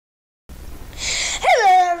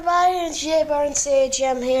everybody, it's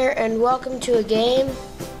JBarnesCHM here, and welcome to a game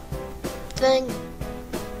thing.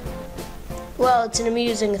 Well, it's an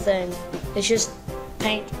amusing thing. It's just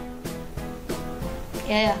paint.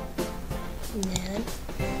 Yeah. And then,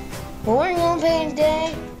 what we're gonna paint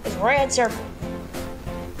today is a red circle.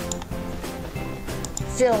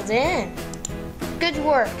 Filled in. Good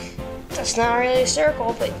work. That's not really a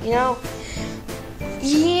circle, but you know,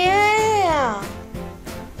 yeah.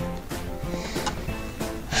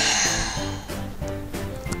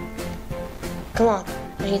 Come on,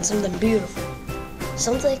 I need something beautiful.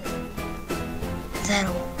 Something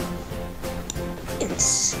that'll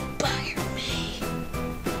inspire me.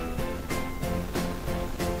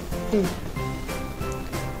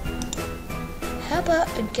 How about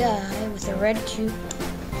a guy with a red cube?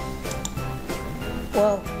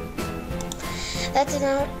 Whoa. That did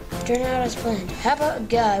not turn out as planned. How about a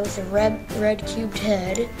guy with a red cubed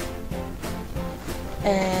head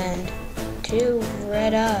and 2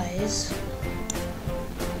 red eyes?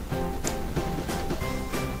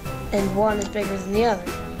 And one is bigger than the other.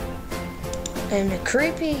 And a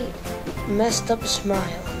creepy, messed up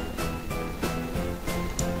smile.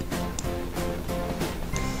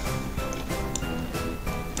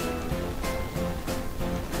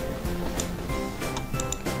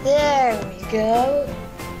 There we go.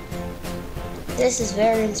 This is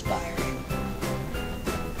very inspiring.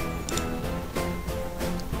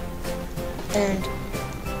 And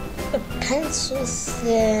a pencil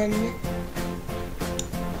thin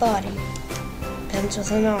body, pencil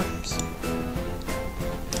thin arms,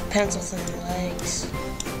 pencil thin legs.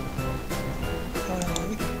 Hold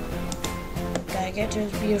on. Gotta get to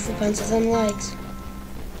his beautiful pencil thin legs.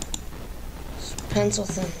 Pencil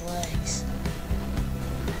thin legs.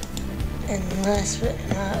 And last but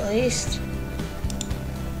not least,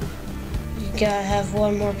 you gotta have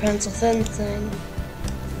one more pencil thin thing.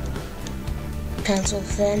 Pencil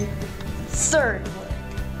thin third leg.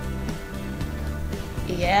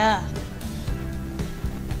 Yeah.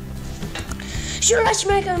 Sure, let's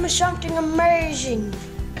make him something amazing.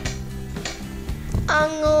 I'm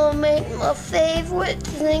gonna make my favorite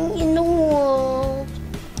thing in the world.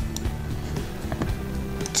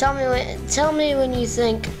 Tell me when you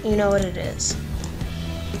think you know what it is.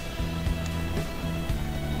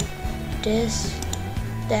 This,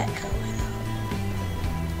 that color.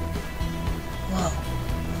 Whoa.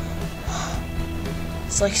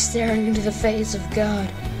 It's like staring into the face of God.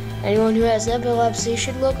 Anyone who has epilepsy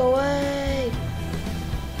should look away.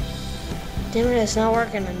 Damn it, it's not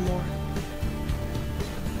working anymore.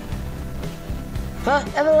 Huh?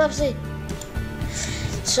 Epilepsy!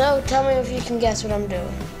 So, tell me if you can guess what I'm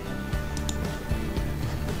doing.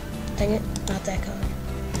 Dang it, not that color.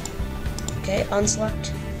 Okay,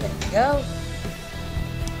 unselect. There we go.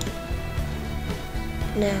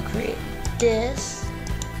 Now create this.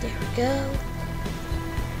 There we go.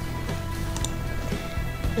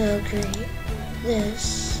 Now create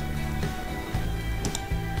this.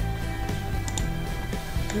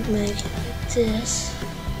 Make it like this.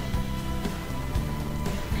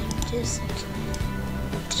 Make this like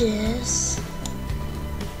this.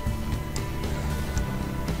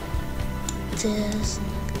 This.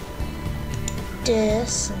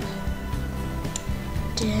 This.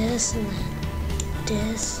 This. And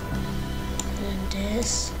this. And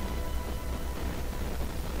this.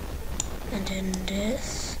 And then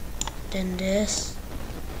this, then this,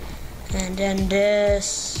 and then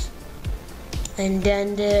this, and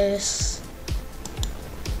then this,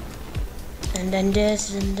 and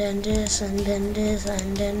then this,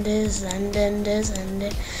 and then this, and then this, and then this, and then this, and then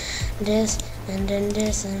this, and then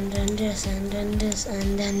this, and then this, and then this,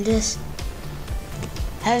 and then this.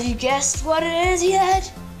 Have you guessed what it is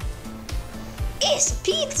yet? It's a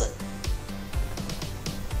pizza.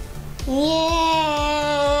 Yeah.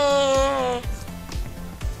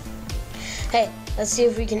 Hey, let's see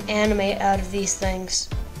if we can animate out of these things.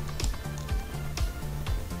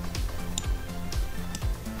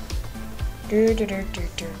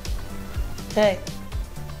 Hey,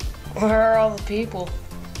 where are all the people?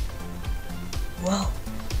 Whoa.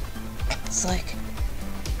 It's like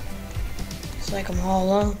I'm all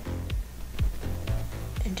alone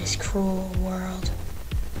in this cruel world.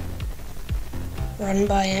 Run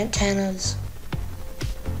by antennas.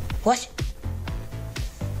 What?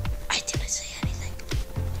 I didn't say anything.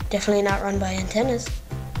 Definitely not run by antennas.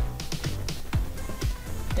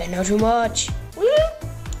 They know too much.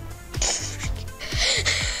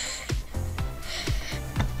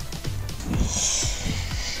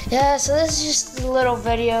 Yeah, so this is just a little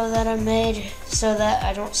video that I made so that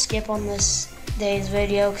I don't skip on this day's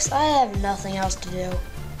video because I have nothing else to do.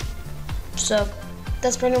 So,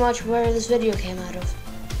 that's pretty much where this video came out of.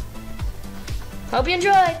 Hope you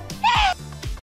enjoyed!